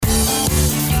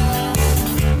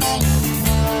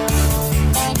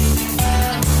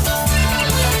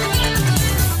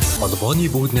Оны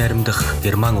бүгд найрамдах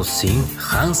Герман улсын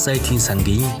хаан сайдлын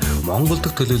сангийн Монгол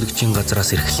дахь төлөөлөгчийн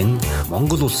газраас эрхлэн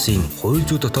Монгол улсын хууль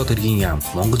зүйн дотоод хэргийн яам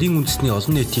Монголын үндэсний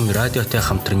олон нийтийн радиотой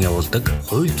хамтран явуулдаг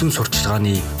хууль зүйн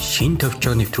сурчлагын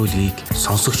ШинэТовчоон нэвтрүүлгийг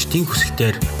сонсогчдын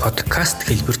хүсэлтээр подкаст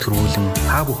хэлбэрт хөрвүүлэн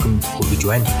та бүхэнд хүргэж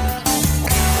байна.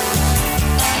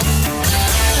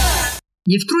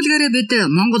 Нэвтрүүлгээрээ бид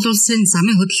Монгол улсын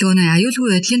замын хөдөлгөөний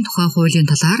аюулгүй байдлын тухай хуулийн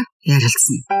талаар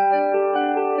ярилцсан.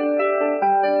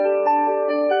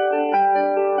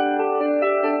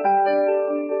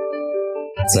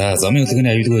 За, замын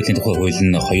хөдөлгөөний аюулгүй байдлын тухай хууль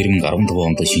нь 2015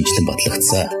 онд шинжилэн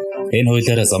батлагдсан. Энэ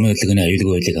хуулиараа замын хөдөлгөөний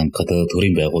аюулгүй байдлыг хангахад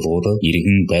төрийн байгууллагууд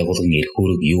иргэн байгууллагын эрх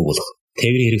үүрэг юу болох,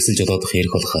 тээврийн хэрэгсэл жолоодох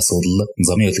ярих болох асуудал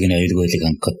замын хөдөлгөөний аюулгүй байдлыг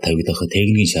хангахад тавигдах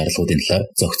техникийн шаардлагуудын талаар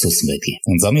зохицуулсан байдаг.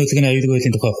 Замын хөдөлгөөний аюулгүй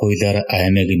байдлын тухай хуулиар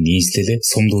аймаг нийслэл,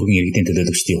 сум дүүргийн иргэдийн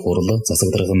төлөөлөгчдийн хурал, засаг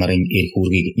дарга нарын эрх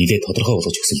үүргийг нэлээд тодорхой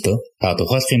болгож өсөлтөө.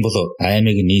 Тухайлах юм бол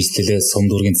аймаг нийслэл, сум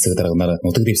дүүргийн засаг дарга нар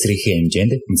нутаг дэвсгэрийн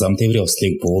хэмжээнд зам тээврийн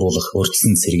ослыг бууруулах,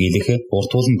 урьдчилан сэргийлэх,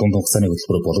 урт болон дунд хугацааны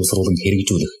хөтөлбөр боловсруулан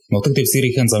хэрэгжүүлэх, нутаг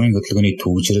дэвсгэрийн замын хөдөлгөөний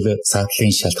төвчрэл,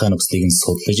 саатлын шалтгаан өгслийг нь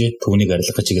судлаж, түүнийг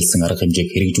арилгах чиглэсэн арга хэмжээг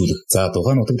хэрэгжүүлэх.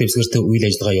 Тухайн нутаг дэвсгэрт үйл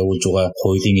ажиллагаа явуулж байгаа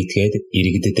хуулийн этгээд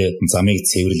иргэдэд замыг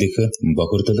цэвэрлэх,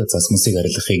 бохирдол, засмусыг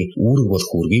арилгахыг үүрэг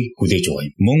болох үүргийг хүлээж байгаа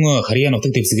юм. Мөн харьяа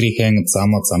нутаг дэвсгэрийн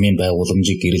замын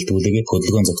байгууламжийг гэрэлтүүлэх,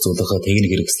 хөдөлгөөн зохицуулах техник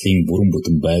хэрэгслийн бүрэн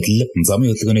бүтэн байдал, замын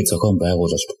хөдөлгөөний зохион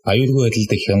байгуулалт, аюулгүй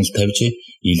байдалд хяналт тавьж,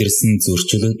 илэрсэн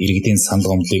зөрчил, иргэдийн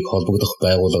санал гомдлыг холбогдох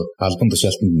байгууллага албан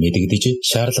тушаалтанд мэдэгдэж,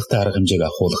 шаардлагатай арга хэмжээг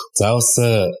авахуулах. Заавс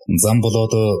зам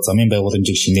болоод замын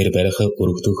байгууламжийг шинээр барих,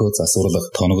 өргөдөх, засварлах,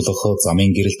 тоноглох,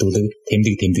 замын гэрэлтүүлэг,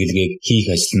 тэмдэглэгийг хийх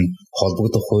ажил нь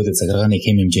холбогдох хууль захиргааны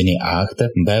хэм хэмжээний акт,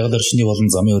 байгаль орчны болон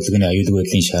замын хөдөлгөөний аюулгүй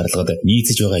байдлын шаардлагад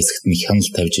нийцэж байгаа хэсэгт нь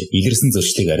хяналт тавьж, илэрсэн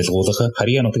зөрчлийг арилгуулах,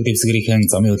 харьяа нутаг дэвсгэрийн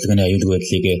замын хөдөлгөөний аюулгүй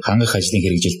байдлыг хангах ажлын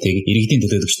хэрэгжилтийг иргэдийн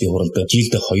төлөөлөгчдийн хуралд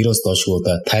жилд 2-оос доош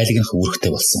удаа тайлагнах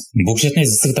үүрэгтэй болсон. Бүх шатны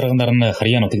засаг дарга нар нь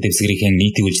харьяа нутаг дэвсгэрийн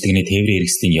нийтийн үйлчлэгний тээврийн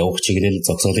хэрэгслийн явах чиглэл,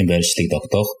 зогсоолын байршлыг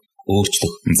тогтоох,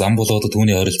 өөрчлөх, зам болоод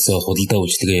түүний ойролцоо худалдаа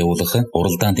үйлчлэгээ явуулах,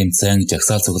 уралдаан тэмцээн,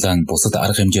 жагсаал цуглаан, бусад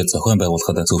арга хэмжээ зохион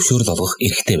байгуулахад зөвшөөрөл олгох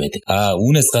эрхтэй байдаг.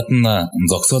 Үүнээс гадна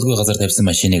зогсоолгүй газар тавьсан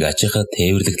машиныг ачих,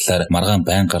 тээвэрлэх талаар маргаан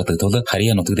байн гардаг тул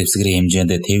харьяа нутаг дэвсгэрийн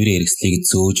хэмжээнд тээврийн хэрэгслийг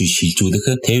зөөж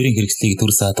шилжүүлэх, тээврийн хэрэгслийг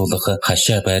төр саатуулах,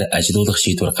 хашаа байр ажилуулах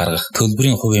шийдвэр гаргах,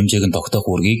 төлбөрийн хувь хэмжээг нь тогтоох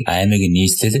үүргийг аймаг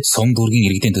нийслэл, сум дүүргийн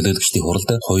иргэдийн төлөөлөгчдийн хуралд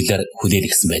хуулиар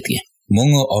хүлээлгэсэн байдаг. Мөн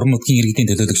орон нутгийн иргэдийн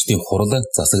төлөөлөгчдийн хурал,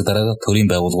 засаг дарга,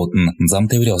 төрийн байгууллагууд нь зам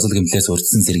тээврийн осол гэмтлээс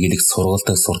урьдчилан сэргийлэх, сургалт,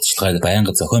 сурталчилгааг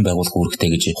байнга зохион байгуулах үүрэгтэй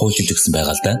гэж хуульчилж өгсөн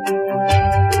байгаа л да.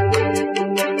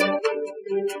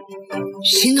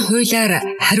 Шинэ хуулиар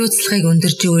хариуцлагыг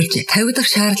өндөржүүлж, тавигдах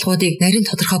шаардлагуудыг нарийн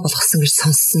тодорхой болгосон гэж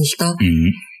сонссон л доо.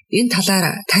 Энэ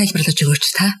талаар тайлбарлаж өгөөч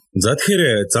та. За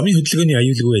тэгэхээр замын хөдөлгөөний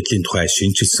аюулгүй байдлын тухай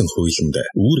шинжилсэн хуулинд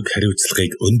үүрэг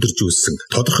хариуцлагыг өндөржүүлсэн,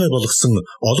 тодорхой болгосон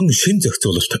олон шин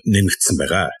зохицуулалт нэмэгдсэн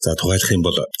байгаа. За тухайлах юм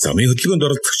бол замын хөдөлгөөнд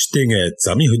оролцогчдын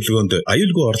замын хөдөлгөөнд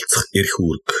аюулгүй оролцох эрх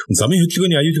үүрэг, замын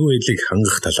хөдөлгөөний аюулгүй байдлыг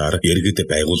хангах талаар иргэд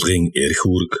байгууллагын эрх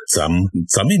үүрэг,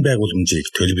 замын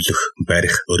байгууламжийг төлөвлөх,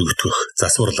 барих, өргөтгөх,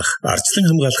 засварлах, ардчлан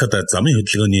хамгаалахад замын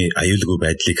хөдөлгөөний аюулгүй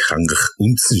байдлыг хангах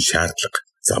үндсэн шаардлага,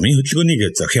 замын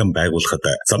хөдөлгөөнийг зохион байгуулахад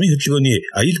замын хөдөлгөөний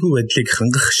аюулгүй байдлыг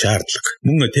хангах шаардлага,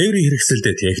 мөн тээврийн хэрэгсэлд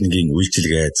техникийн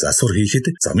үйлчилгээ засвар хийхэд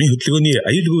замын хөдөлгөөний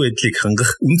аюулгүй байдлыг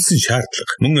хангах үндсэн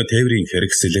шаардлага, мөн тээврийн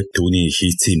хэрэгсэл түүний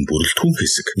хийцийн бүрэлдэхүүн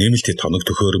хэсэг, нэмэлт тоног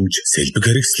төхөөрөмж, сэлбэг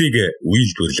хэрэгслийг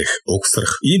үйлдвэрлэх,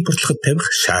 угсрах, импортлоход тавих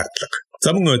шаардлага.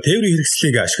 За мөн тээврийн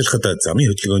хэрэгслийг ашиглахад замын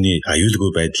хөдөлгөөний аюулгүй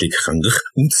байдлыг хангах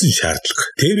үндсэн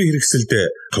шаардлага. Тээврийн хэрэгсэлд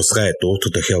тусгай дуут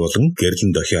дохио болон гэрлэн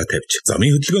дохио тавьж,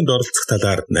 замын хөдөлгөөнд оролцох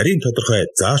талаар нарийн тодорхой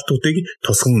заалтуудыг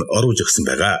тусган оруулж өгсөн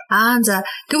байгаа. За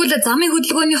тэгвэл замын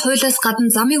хөдөлгөөний хуулиас гадна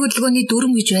замын хөдөлгөөний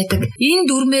дүрм гэж байдаг. Энэ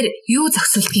дүрмээр юу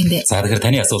зохицуулдаг юм бэ? За тэгэхээр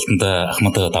таны асуултанд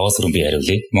Ахмад даваас өрөн би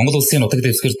хариулъя. Монгол улсын нутаг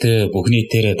дэвсгэрт бүх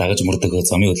нийтээр дагаж мөрдөг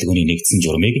замын хөдөлгөөний нэгдсэн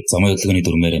журмыг замын хөдөлгөөний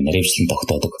дүрмээр наривчлан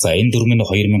тогтоодог. За энэ дүрм нь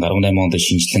 2018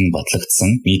 шинжилэн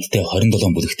батлагдсан нийтдээ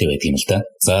 27 бүлэгтэй байдаг юм л да.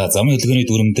 За замын хөдөлгөөний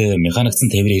дүрмд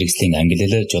механикцсан тээврийн хэрэгслийн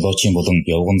ангиллал, жолоочийн болон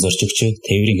явган зорчигч,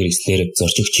 тээврийн хэрэгслэр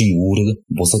зорчигчийн үүрэг,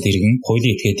 бусад иргэн,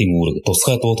 хуулийн этгээдийн үүрэг,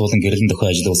 тусгай дуут болон гэрлэн дохио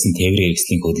ажиллуулсан тээврийн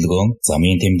хэрэгслийн хөдөлгөөн,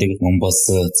 замын тэмдэг, мөн бас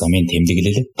замын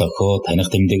тэмдэглэл, дохио таних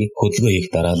тэмдэг, хөдөлгөөн хийх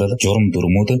дараалал, журам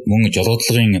дүрмүүд, мөн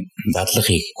жолоодлогын дадлах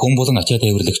хийх, хүн болон ачаа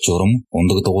тээвэрлэх журам,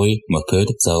 ундаг дугуй,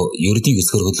 мопед, за ердийн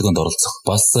хэсгэр хөдөлгөөнд оролцох,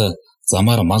 бас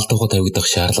замаар мал тухай тавигдах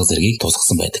шаардлага зэргийг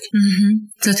тусгасан байдаг.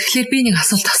 За тэгэхээр би нэг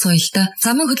асуулт асууя л да.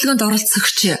 Замын хөдөлгөөнд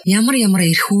оролцогч ямар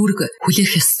эрх үүрэг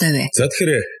хүлээх ёстой вэ? За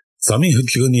тэгэхээр Замын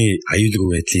хөдөлгөөний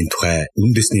аюулгүй байдлын тухай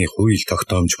үндэсний хууль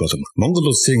тогтоомж болон Монгол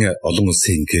улсын олон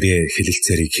улсын гэрээ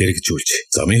хэлэлцээрийг хэрэгжүүлж,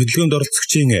 замын хөдөлгөөнд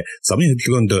оролцогчийн замын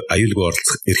хөдөлгөөнд аюулгүй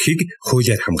оролцох эрхийг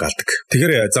хуулиар хамгаалдаг.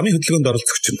 Тэгэхээр замын хөдөлгөөнд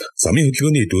оролцогч нь замын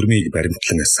хөдөлгөөний дүрмийг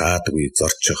баримтлан саадгүй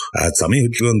зорчих, замын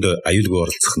хөдөлгөөнд аюулгүй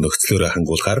оролцох нөхцлөөрөө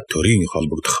хангуулахаар төрийн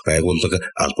холбогдох байгууллага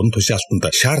албан тушаалтанд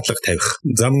шаардлага тавих,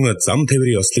 зам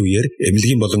тээврийн ослын үеэр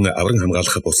эмнэлгийн болон авран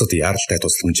хамгаалах бусад яаралтай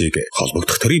тусламжийг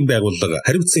холбогдох төрийн байгууллага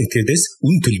хариуцсан этгээдээс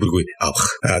үн төлбөргүй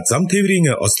авах. Зам тээврийн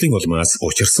ослын улмаас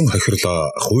учирсан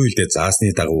хохирлоо хуульд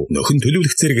заасны дагуу нөхөн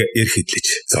төлөвлөх зэрэг эрх эдлэж,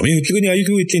 замын хөдөлгөөний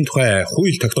аюулгүй байдлын тухай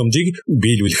хууль тогтоомжийг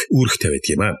биелүүлэх үүрэгтэй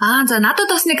байдаг юм аа. За надад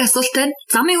бас нэг асуулт байна.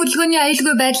 Замын хөдөлгөөний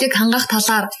аюулгүй байдлыг хангах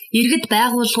талаар иргэд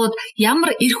байгууллагууд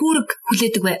ямар эрх үүрэг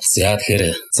хүлээдэг вэ? За тэгэхээр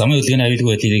замын хөдөлгөөний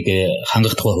аюулгүй байдлыг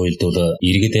хангах тухай хуульд бол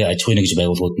иргэд аж ахуйн нэгж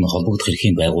байгууллагууд нь холбогдох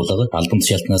эрхийн байгууллага албан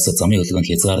тушаалтнаас замын хөдөлгөөнд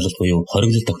хязгаарлалт буюу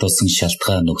хориглол тогтоосон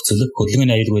шалтгаан нөхцөл,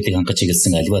 хөдөлгөөний аюулгүй байдлыг хангах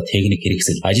чиглэсэн аливаа техник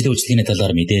хэрэгсэл, ажил үйлчлэгийн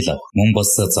талаар мэдээлэл авах, мөн бас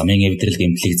замын эвдрэл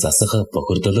гэмтлийг засах,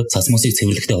 бохирдол, цас мосыг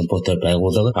цэвэрлэхтэй холбоотой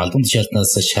байгууллага албан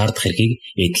тушаалтнаас шаардах эрхийг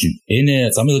эдлэнэ. Энэ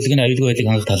замын хөдөлгөөний аюулгүй байдлыг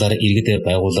хангах талаар иргэд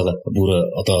байгууллага бүр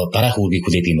дараах үүргийг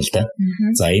хүлээдэг юм л да.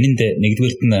 За энэнд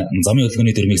нэгдүгээрт нь замын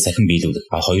хөдөлгөөний дүрмийг сахин биелүүлэх,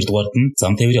 хоёрдугаарт нь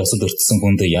зам тээврийн осолд өртсөн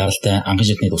хүнд яаралтай анхан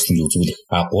шатны тусламж үзүүлэх,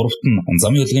 гуравт нь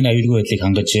замын хөдөлгөөний аюулгүй байдлыг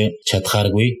хангаж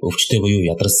чадхааргүй, өвчтөй буюу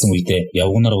ядарсан үедээ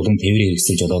явгнаар болон тээврийн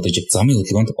хэрэгсэл жолоодож замын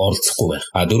хөдөлгөөнд оролцохгүй байх.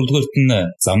 Дөрөвдүгээрт нь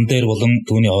зам дээр болон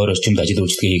түүний ойр орчимд ажил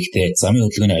үйлчлэгээ хийхдээ замын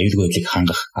хөдөлгөөний аюулгүй байдлыг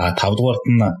хангах. Тавдугаарт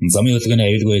нь замын хөдөлгөөний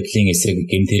аюулгүй байдлын эсрэг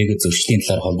гэмт хэрэг зөрчлийн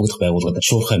талаар холбогдох байгууллагад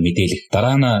шуурхай мэдээлэх.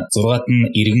 Дараа нь 6-аад нь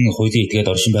иргэн хуулийн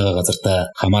этгээд оршин байгаа газартаа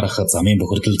хамаарах замын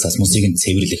бохирдол цас мосыг нь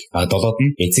цэвэрлэх. 7-оод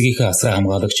нь эцэгийнхээ асраа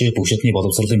хамгаалагч бүх шатны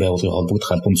боловсролын байгууллагын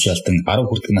холбогдох албан тушаалтан 10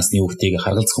 хүртэлх насны хүүхдийг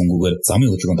харгалзах хөнгүүгээр замын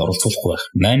хөдөлгөөнд оролцуулахгүй байх.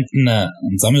 8-д нь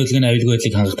замын хөдөлгөөний аюулгүй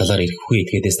байдлыг хангах талаар эрхгүй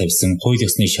этгээдээс тавьсан хууль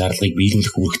ёсны шаардлагыг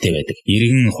биелүүлэх үүрэгтэй байдаг.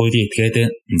 Иргэн хуулийн этгээд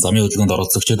замын хөдөлгөөнд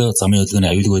оролцогчдод замын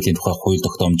хөдөлгөөний аюулгүй байдлын тухай хууль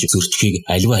тогтоомж зөрчихийг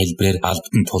аливаа хэлбэрээр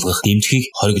албатан тулгах дэмжихийг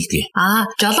хориглодог.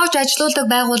 Жолооч ажилуулдаг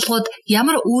байгууллагууд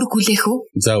ямар үүрэг хүлээх вэ?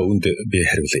 За үүнд би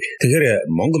хариулъя. Тэгэхээр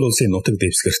Монгол улсын нутаг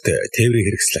дэвсгэрт тээврийн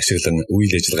хэрэгсэл ашиглан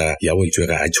үйл ажиллагаа явуулж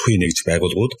байгаа аж ахуйн нэгж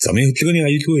байгууллагууд замын хөдөлгөөний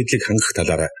аюулгүй байдлыг хангах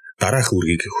талаар дараах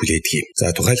үүргийг хүлээдэг юм.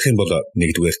 За тухайлах юм бол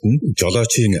нэгдүгээрт нь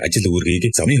жолоочийн ажил үүргийг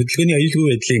замын хөдөлгөөний аюулгүй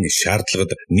байдлын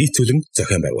шаардлагад нийцүүлэн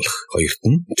зохион байгуулах. Хоёрт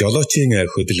нь жолоочийн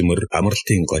хөдөлмөр,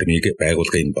 амралтын гормыг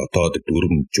байгууллагын дотоод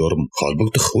дүрм, журам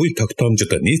холбогдох хууль тогтоомжид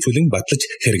нийцүүлэн батлаж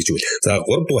хэрэгжүүлэх. За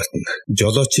гуравдугаарт нь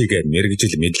жолоочийг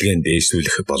мэргэжил мэдлэгээн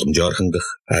дээшлүүлэх боломжоор хангах.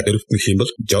 Дөрөвт нь юм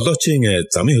бол жолоочийн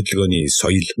замын хөдөлгөөний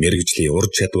соёл, мэргэжлийн ур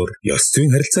чадвар, ёс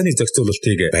зүйн харилцааны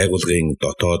зохицуулалтыг байгууллагын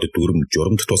дотоод дүрм,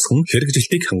 журамд тусган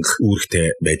хэрэгжилтийг хангах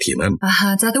үүрэгтэй байдаг юм.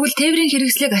 За тэгвэл тээврийн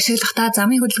хэрэгслийг ашиглахдаа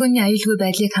замын хөдөлгөөний аюулгүй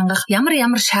байдлыг хангах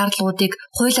ямар шаардлагуудыг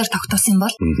хуулиар тогтоосон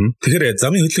бол? Тэгэхээр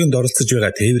замын хөдөлгөөнд оролцож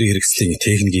байгаа тээврийн хэрэгслийн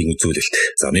техникийн үзүүлэлт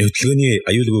замын хөдөлгөөний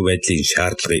аюулгүй байдлын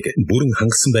шаардлагыг бүрэн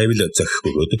хангасан байвал зохих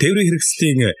бөгөөд тээврийн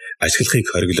хэрэгслийн ашиглахыг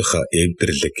хориглох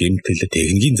эвдрэл, гэмтэл,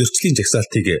 техникийн зөрчлийн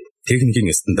жагсаалтыг техникийн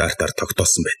стандартаар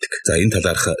тогтоосон байдаг. За энэ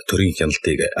талаарх төрийн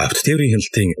хяналтыг автотээврийн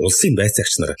хяналтын улсын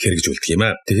байцаагч нар хэрэгжүүлдэг юм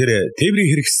аа. Тэгэхээр тээврийн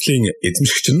хэрэгслийн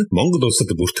эзэмшигч нь Монгол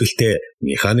улсад бүртгэлтэй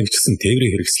механикчсан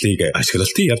тээврийн хэрэгслийг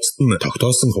ашиглалтын явцад нь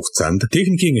тогтоосон хугацаанд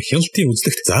техникийн хяналтын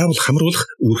үзлэгт заавал хамруулах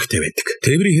үүрэгтэй байдаг.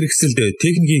 Тээврийн хэрэгсэлд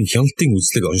техникийн хяналтын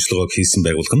үзлэг онцлогоог хийсэн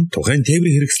байгууллага нь тухайн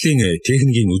тээврийн хэрэгслийн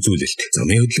техникийн үзүүлэлт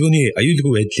замын хөдөлгөөний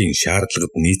аюулгүй байдлын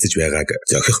шаардлагад нийцэж байгааг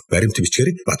зохих баримт бичгээр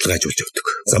баталгаажуулж өгдөг.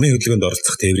 Замын хөдөлгөөнд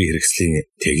оролцох тээврийн хэрэгслийн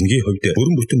техникийн хувьд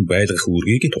бүрэн бүтэн байлгах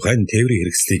үүргийг тухайн тээврийн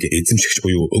хэрэгслийг эзэмшигч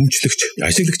буюу өмчлөгч,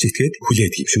 ашиглагч этгээд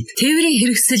хүлээдэг юм шүү. Тээврийн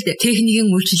хэрэгсэлд техникийн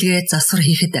үйлчилгээ засвар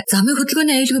хийхэд замын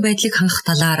хөдөлгөөний аюулгүй байдлыг хангах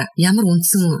талаар ямар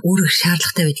үндсэн үүрэг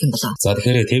шаардлагатай байдаг юм болов? За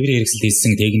тэгэхээр тээврийн хэрэгсэлд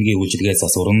хийсэн техникийн үйлчилгээ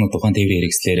засвар нь тухайн тээврийн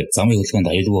хэрэгслээр замын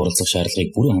хөдөлгөөнд аюулгүй оролцох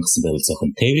шаардлагыг бүрэн хангасан байвал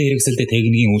зохино. Тээврийн хэрэгсэлд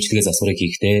техникийн үйлчилгээ засварыг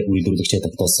хийхдээ үйлдвэрлэгчид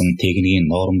тогтоосон техникийн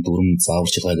норм, дүрм,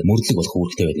 зааварчилгааг мөрдлөг болох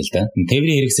үүрэгтэй байдаг л да.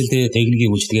 Тээврийн хэрэгсэлд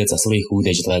техникийн үйлчилгээ засварыг хийх үйл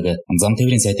ажиллагааг зам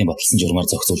тээврийн сайтын баталсан журмаар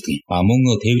зохицуулдаг. Мөн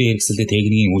тээврийн хэрэгсэлд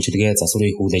техникийн үйлчилгээ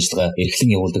засварыг хийх үйл ажиллагаа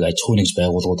эрхлэн явуулдаг аж ахуйн нэгж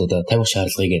байгууллагуудад тавих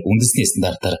шаардлагыг үндэсний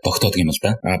стандартаар тогтоодог юм л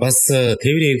да. Бас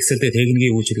тээврийн хэрэгсэлд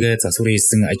техникийн үйлчилгээ засварыг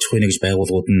хийсэн аж ахуйн нэгж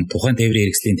байгууллагууд нь тухайн тээврийн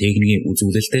хэрэгслийн техникийн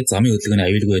үзүүлэлт замын хөдөлгөөний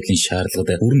аюулгүй байдлын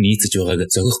шаардлагад бүрэн нийцэж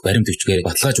байгааг зохих баримт бичгээр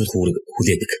баталгаажуулах үүрэг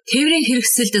хүлээдэг. Тээврийн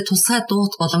хэрэгсэлд тусгай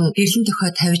дуут болон гэрлэн тохио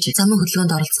тавьж замын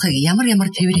хөдөлгөөнд оролцохыг ямар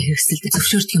тээврийн хэрэгсэлд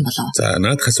зөвшөөрдөг юм болов? За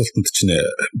наадах асуултанд чинь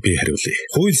би хариулъя.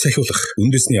 Хууль сахиулах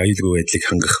үндэсний аюулгүй байдлыг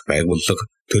хангах байгууллага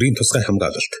төрийн тусгай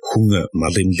хамгаалалт, хүн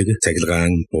мал эмнэлэг,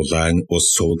 цахилгаан, улаан, ус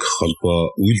сувг,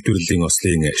 холбоо, үйлдвэрлэлийн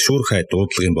ослын шуурхай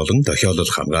дуудлагын болон дохиолол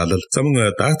хамгаалал, замун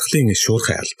даатгалын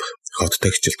шуурхай алба, хот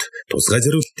тохижилт, тусгай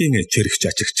зориултын чирэгч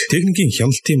ачигч, техникийн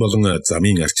хяналтын болон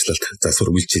замын арчлалт, засвар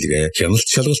үйлчилгээ, хяналт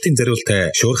шалгалтын зориултай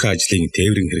шуурхай ажлын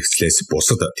тээврийн хэрэгслээс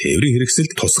бусад тээврийн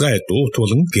хэрэгсэлд тусгай дуут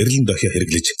болон гэрлэн дохио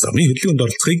хэрэглэж замын хөдөлгөөнд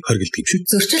оролцохыг хоригддаг юм шүү.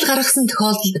 Зөрчил гаргасан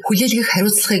тохиолдолд хүлээлгэх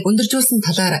хариуцлагыг өндөржүүлсэн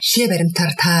талаар шээ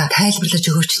баримтаар та тайлбарлаж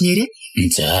өгөөч нэрэ.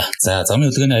 За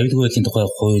замын хөдөлгөөний аюулгүй байдлын тухай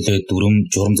хууль дүрм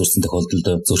журам зурсан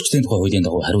тохиолдолд зөрчлийн тухай хуулийн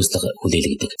дагуу хариуцлага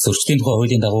хүлээлгдэг. Зөрчлийн тухай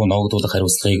хуулийн дагуу ногдуулах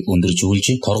хариуцлагыг өндөржүүлж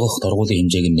торгох торгуулийн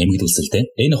хэмжээг нь нэмэгдүүлсэлтэй.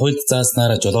 Энэ хуульд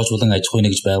зааснаар жолоочуулан аж ахуй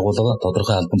нэгж байгууллага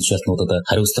тодорхой албан тушаалтнуудад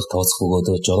хариуцлага тооцох бөгөөд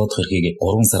жолоодох эрхийг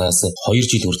 3 сараас 2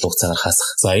 жил хүртэл хугацаагаар хасах.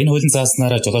 За энэ хуулийн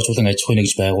зааснаар жолоочуулан аж ахуй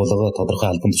нэгж байгууллага тодорхой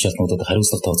албан тушаалтнуудад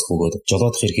хариуцлага тооцох бөгөөд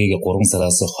жолоодох эрхийг 3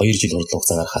 сараас 2 жил хүртэл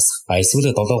хугацаагаар хасах.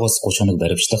 Эсвэл 7-оос 30 хоног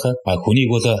баривчлах. Хүнийг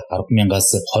бол 10,000-аас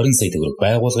 20 сая төгрөг,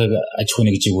 байгууллагыг аж ахуй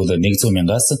нэгжийг бол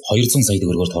 100,000-аас 200 сая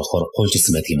төгрөгөөр торгохоор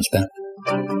хуульчилсан байдаг юм л да.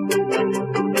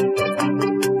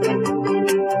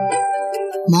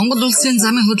 Монгол улсын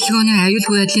замын хөдөлгөөний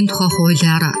аюулгүй байдлын тухай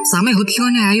хуулиар замын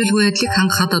хөдөлгөөний аюулгүй байдлыг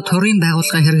хангахад төрийн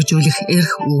байгууллага хэрэгжүүлэх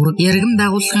эрх үүрэг, иргэн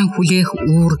байгууллагын хүлээх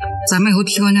үүрэг, замын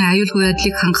хөдөлгөөний аюулгүй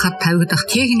байдлыг хангахад тавигдах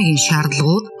техникийн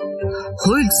шаардлагууд,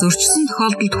 хууль зөрчсөн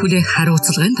тохиолдолд хүлээх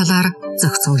хариуцлагын талаар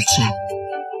зохицуулжээ.